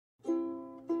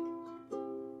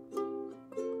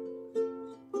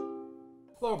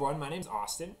Hello everyone, my name's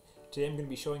Austin. Today I'm going to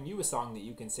be showing you a song that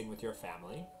you can sing with your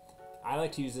family. I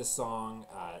like to use this song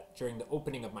during the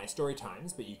opening of my story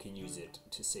times, but you can use it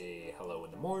to say hello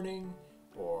in the morning,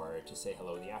 or to say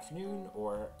hello in the afternoon,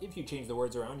 or if you change the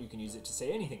words around, you can use it to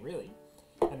say anything really.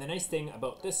 And the nice thing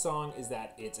about this song is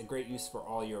that it's a great use for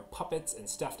all your puppets and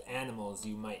stuffed animals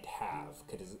you might have,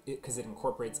 because it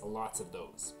incorporates lots of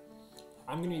those.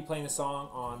 I'm going to be playing the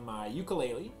song on my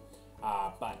ukulele,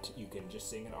 but you can just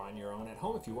sing it on your own at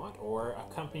home if you want, or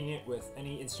accompany it with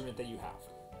any instrument that you have.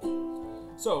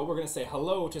 So we're going to say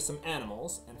hello to some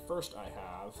animals, and first I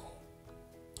have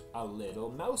a little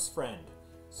mouse friend.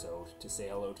 So to say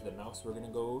hello to the mouse, we're going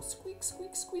to go squeak,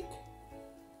 squeak, squeak.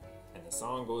 And the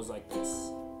song goes like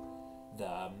this.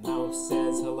 The mouse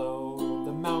says hello,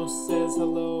 the mouse says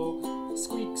hello,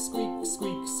 squeak, squeak,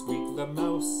 squeak, squeak, the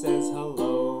mouse says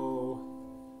hello.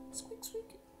 Squeak,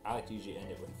 squeak. I like to usually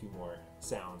end it with a few more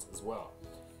sounds as well.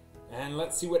 And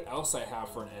let's see what else I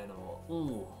have for an animal.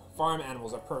 Ooh, farm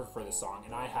animals are perfect for this song.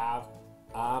 And I have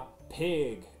a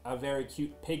pig, a very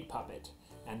cute pig puppet.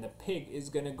 And the pig is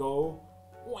gonna go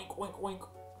oink, oink, oink.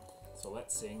 So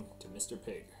let's sing to Mr.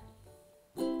 Pig.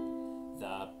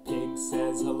 The pig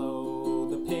says hello,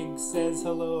 the pig says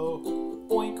hello,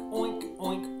 oink, oink,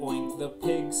 oink, oink, the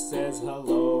pig says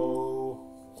hello.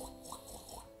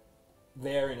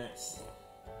 Very nice.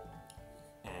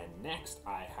 And next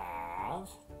I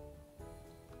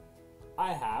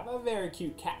have a very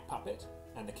cute cat puppet,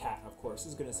 and the cat of course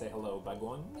is gonna say hello by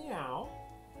going meow.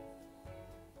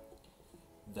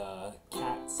 The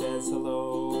cat says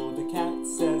hello, the cat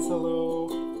says hello,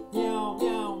 meow,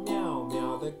 meow, meow,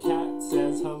 meow, the cat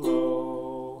says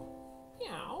hello,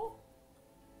 meow.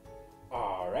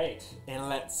 Alright, and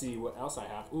let's see what else I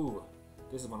have. Ooh,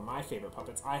 this is one of my favorite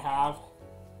puppets. I have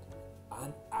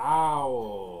an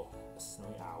owl, a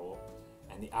snowy owl,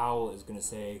 and the owl is gonna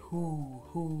say hoo,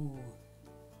 hoo.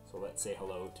 So let's say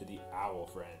hello to the owl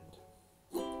friend.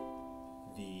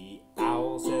 The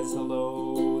owl says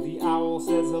hello, the owl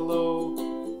says hello,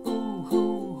 hoo,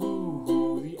 hoo, hoo,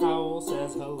 hoo, the owl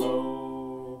says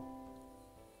hello.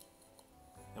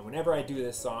 And whenever I do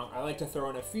this song, I like to throw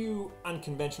in a few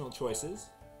unconventional choices.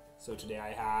 So today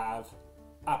I have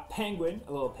a penguin,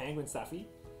 a little penguin stuffy,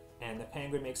 and the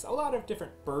penguin makes a lot of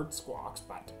different bird squawks,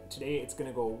 but today it's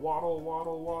gonna go waddle,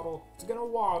 waddle, waddle. It's gonna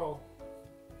waddle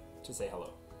to say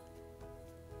hello.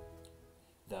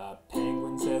 The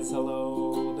penguin says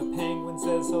hello, the penguin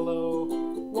says hello,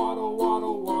 waddle,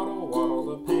 waddle, waddle, waddle,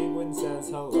 the penguin says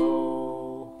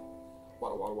hello,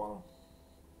 waddle, waddle, waddle.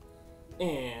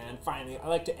 And finally, I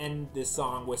like to end this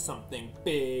song with something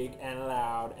big and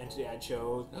loud, and today I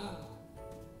chose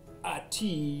a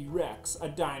T-Rex, a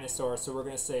dinosaur, so we're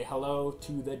going to say hello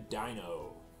to the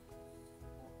dino.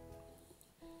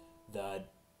 The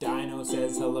dino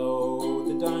says hello,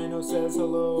 the dino says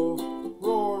hello,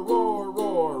 roar, roar,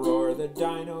 roar, roar, the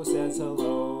dino says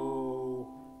hello.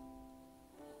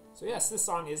 So yes, this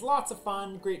song is lots of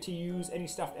fun, great to use any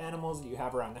stuffed animals that you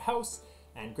have around the house,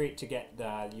 and great to get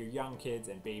your young kids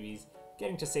and babies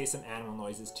getting to say some animal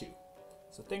noises too.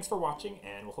 So thanks for watching,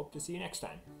 and we'll hope to see you next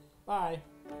time. Bye!